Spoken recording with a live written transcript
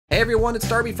Hey everyone, it's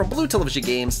Darby from Blue Television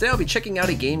Games. Today I'll be checking out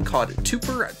a game called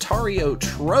Tuper Tario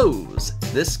Tros.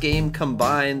 This game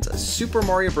combines Super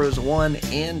Mario Bros. 1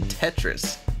 and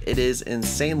Tetris. It is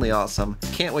insanely awesome.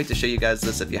 Can't wait to show you guys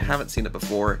this if you haven't seen it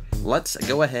before. Let's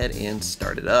go ahead and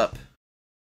start it up.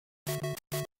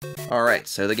 Alright,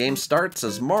 so the game starts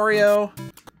as Mario.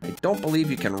 I don't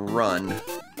believe you can run,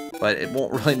 but it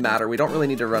won't really matter. We don't really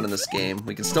need to run in this game.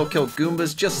 We can still kill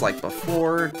Goombas just like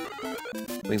before.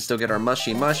 We can still get our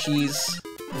mushies,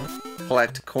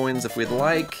 collect coins if we'd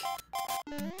like.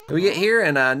 We get here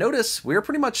and notice we're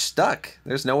pretty much stuck.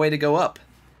 There's no way to go up.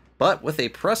 But with a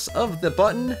press of the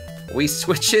button, we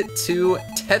switch it to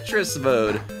Tetris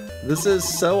mode. This is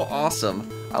so awesome.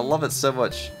 I love it so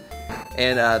much.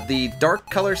 And the dark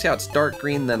colors, see how it's dark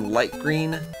green then light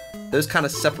green? Those kind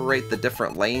of separate the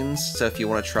different lanes. So if you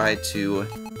want to try to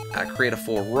create a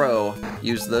full row,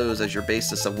 use those as your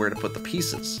basis of where to put the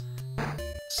pieces.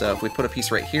 So if we put a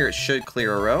piece right here, it should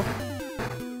clear a row.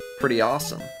 Pretty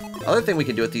awesome. Other thing we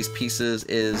can do with these pieces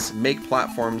is make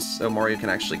platforms so Mario can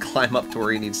actually climb up to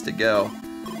where he needs to go.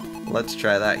 Let's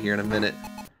try that here in a minute.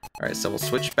 Alright, so we'll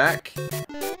switch back.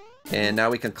 And now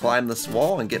we can climb this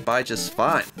wall and get by just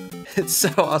fine. It's so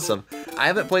awesome. I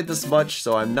haven't played this much,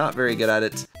 so I'm not very good at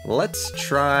it. Let's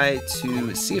try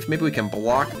to see if maybe we can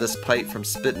block this pipe from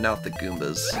spitting out the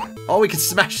Goombas. Oh, we can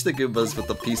smash the Goombas with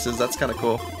the pieces. That's kind of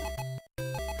cool.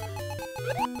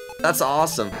 That's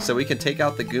awesome. So we can take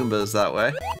out the Goombas that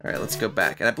way. Alright, let's go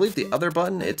back. And I believe the other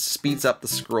button, it speeds up the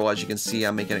scroll. As you can see,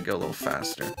 I'm making it go a little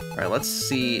faster. Alright, let's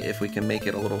see if we can make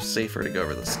it a little safer to go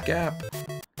over this gap.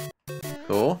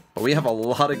 Cool. But we have a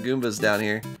lot of Goombas down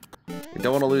here. We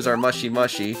don't want to lose our mushy.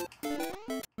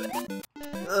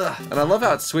 Ugh. And I love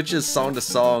how it switches song to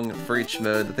song for each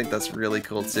mode. I think that's really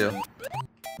cool too.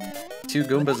 2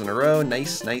 Goombas in a row.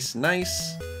 Nice. I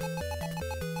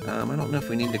don't know if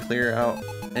we need to clear out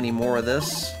any more of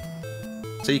this.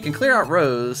 So you can clear out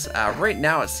rows. Right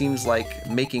now it seems like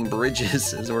making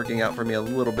bridges is working out for me a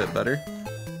little bit better.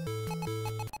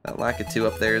 That Lakitu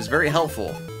up there is very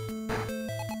helpful.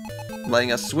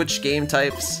 Letting us switch game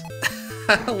types.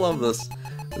 I love this.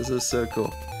 This is so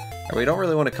cool. Right, we don't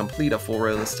really want to complete a full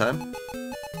row this time,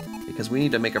 because we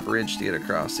need to make a bridge to get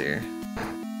across here.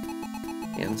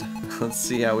 And let's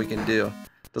see how we can do.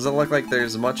 Doesn't look like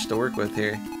there's much to work with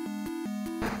here.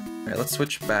 Alright, let's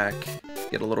switch back.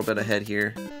 Get a little bit ahead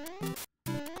here.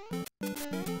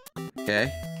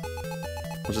 Okay.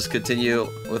 We'll just continue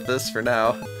with this for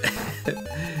now.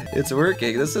 It's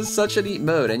working. This is such a neat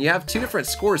mode. And you have 2 different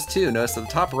scores too. Notice at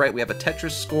the top right we have a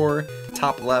Tetris score.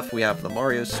 Top left we have the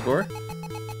Mario score.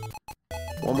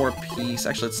 One more piece.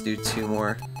 Actually, let's do 2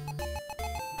 more.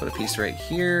 Put a piece right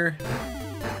here.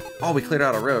 Oh, we cleared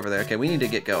out a row over there. Okay, we need to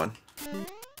get going.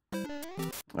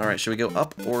 Alright, should we go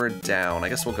up or down? I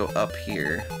guess we'll go up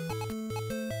here.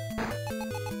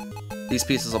 These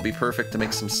pieces will be perfect to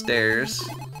make some stairs.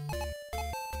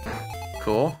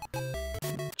 Cool.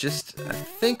 I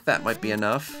think that might be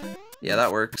enough. Yeah,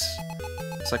 that works.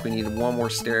 Looks like we need one more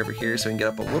stair over here so we can get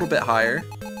up a little bit higher.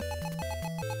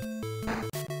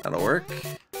 That'll work.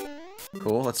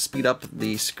 Cool, let's speed up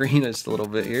the screen just a little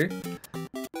bit here.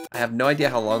 I have no idea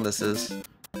how long this is.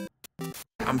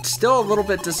 I'm still a little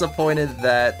bit disappointed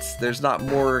that there's not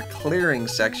more clearing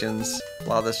sections. A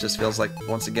lot of this just feels like,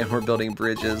 once again, we're building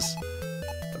bridges.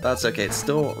 But that's okay, it's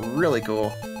still really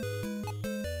cool.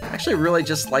 I actually really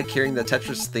just like hearing the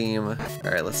Tetris theme.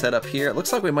 Alright, let's head up here. It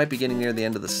looks like we might be getting near the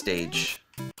end of the stage.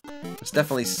 There's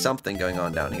definitely something going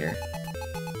on down here.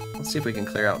 Let's see if we can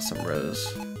clear out some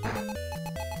rows.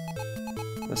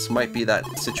 This might be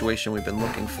that situation we've been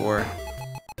looking for.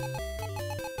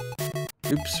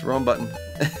 Oops, wrong button.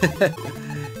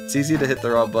 It's easy to hit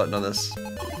the wrong button on this.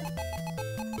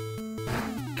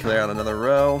 Clear out another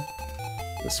row.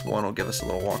 This one will give us a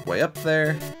little walkway up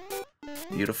there.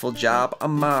 Beautiful job,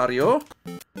 Mario.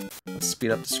 Let's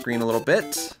speed up the screen a little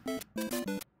bit.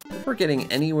 If we're getting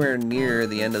anywhere near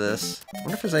the end of this, I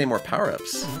wonder if there's any more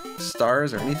power-ups.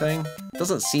 Stars or anything?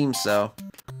 Doesn't seem so.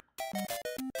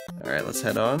 Alright, let's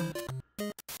head on.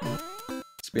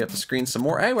 Speed up the screen some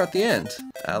more. Hey, we're at the end.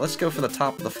 Let's go for the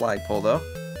top of the flagpole, though.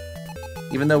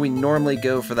 Even though we normally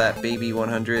go for that baby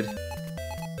 100,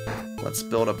 let's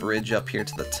build a bridge up here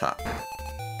to the top.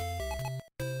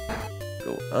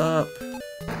 Go up.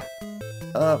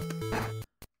 Up.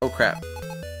 Oh, crap.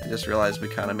 I just realized we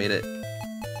kind of made it.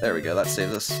 There we go. That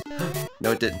saves us.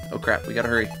 No, it didn't. Oh, crap. We gotta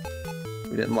hurry.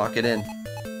 We didn't lock it in.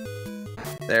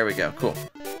 There we go. Cool.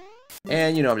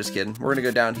 And, you know, I'm just kidding. We're gonna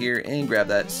go down here and grab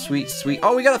that sweet...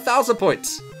 Oh, we got 1,000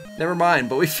 points! Never mind,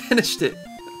 but we finished it.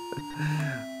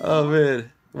 Oh,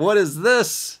 man. What is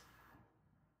this?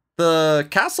 The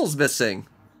castle's missing.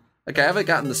 Okay, I haven't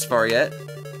gotten this far yet.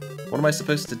 What am I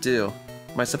supposed to do?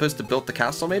 Am I supposed to build the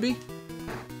castle, maybe?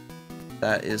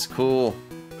 That is cool.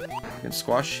 I can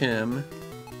squash him.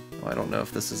 Oh, I don't know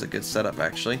if this is a good setup,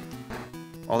 actually.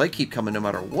 Oh, they keep coming no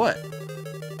matter what.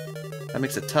 That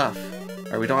makes it tough.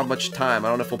 Alright, we don't have much time. I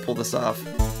don't know if we'll pull this off.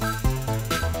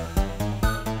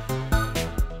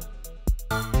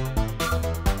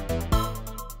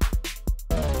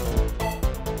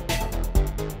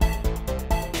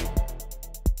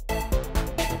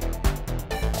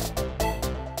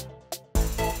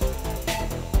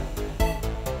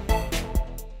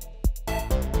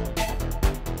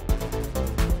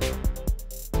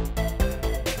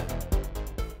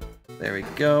 There we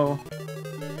go.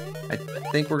 I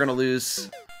think we're gonna lose.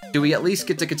 Do we at least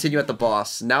get to continue at the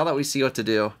boss now that we see what to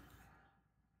do?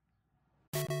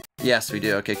 Yes, we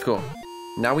do. Okay, cool.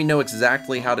 Now we know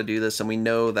exactly how to do this, and we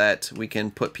know that we can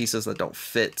put pieces that don't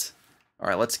fit.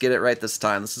 Alright, let's get it right this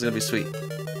time. This is gonna be sweet.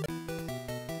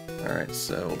 Alright,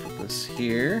 so we'll put this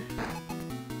here.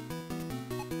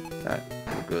 That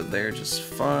will go there just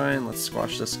fine. Let's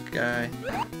squash this guy.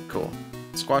 Cool.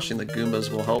 Squashing the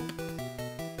Goombas will help.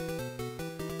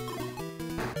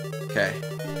 Okay.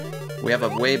 We have a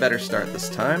way better start this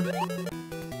time.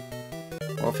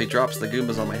 Well, if he drops the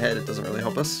Goombas on my head, it doesn't really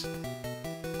help us.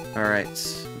 Alright.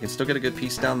 We can still get a good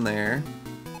piece down there.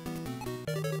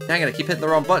 Dang it, I keep hitting the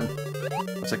wrong button.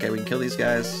 That's okay, we can kill these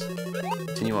guys.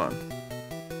 Continue on.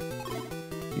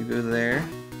 You go there.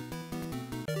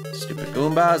 Stupid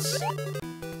Goombas.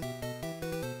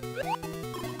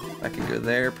 I can go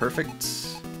there, perfect.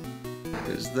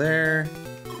 Goes there.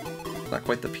 Not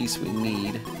quite the piece we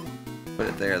need. Put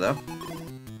it there, though.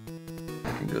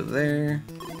 That can go there.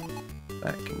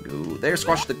 That can go there.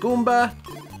 Squash the Goomba.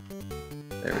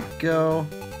 There we go.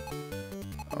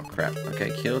 Oh, crap.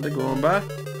 Okay, kill the Goomba.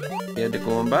 Kill the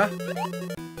Goomba.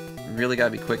 Really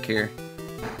gotta be quick here.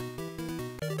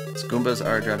 These Goombas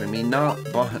are driving me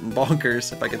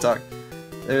bonkers, if I could talk.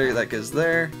 There, that goes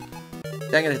there.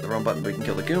 Dang it, I hit the wrong button, but we can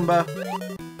kill the Goomba.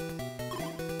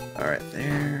 Alright,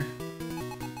 there.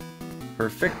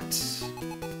 Perfect.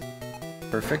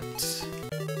 Perfect.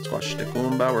 Squash the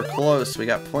Goomba. We're close. We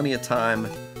got plenty of time.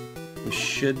 We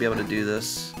should be able to do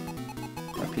this.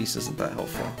 My piece isn't that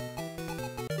helpful.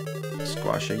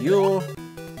 Squash a Yule.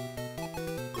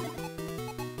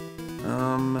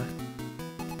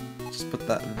 Just put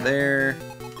that there.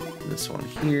 This one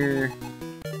here.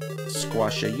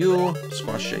 Squash a Yule.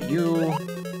 Squash a Yule.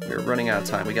 We're running out of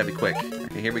time. We gotta be quick.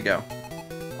 Okay, here we go.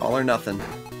 All or nothing.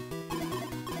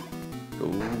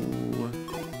 Go.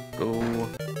 Go.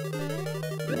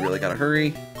 We really gotta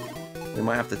hurry. We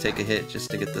might have to take a hit just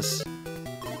to get this.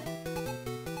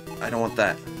 I don't want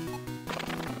that.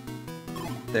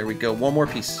 There we go. One more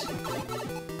piece.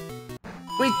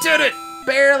 We did it!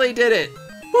 Barely did it!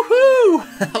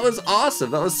 Woohoo! That was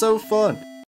awesome. That was so fun.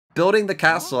 Building the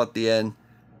castle at the end.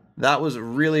 That was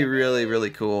really, really, really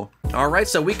cool. Alright,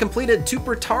 so we completed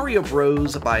Tuper Tario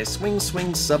Tros by Swing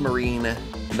Swing Submarine.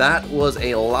 That was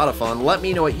a lot of fun. Let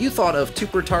me know what you thought of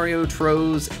Tuper Tario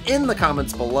Tros in the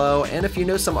comments below, and if you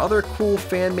know some other cool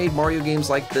fan-made Mario games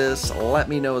like this, let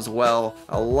me know as well.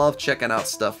 I love checking out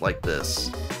stuff like this.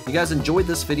 If you guys enjoyed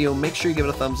this video, make sure you give it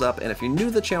a thumbs up, and if you're new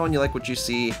to the channel and you like what you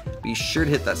see, be sure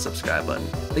to hit that subscribe button.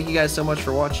 Thank you guys so much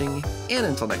for watching, and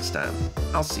until next time,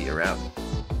 I'll see you around.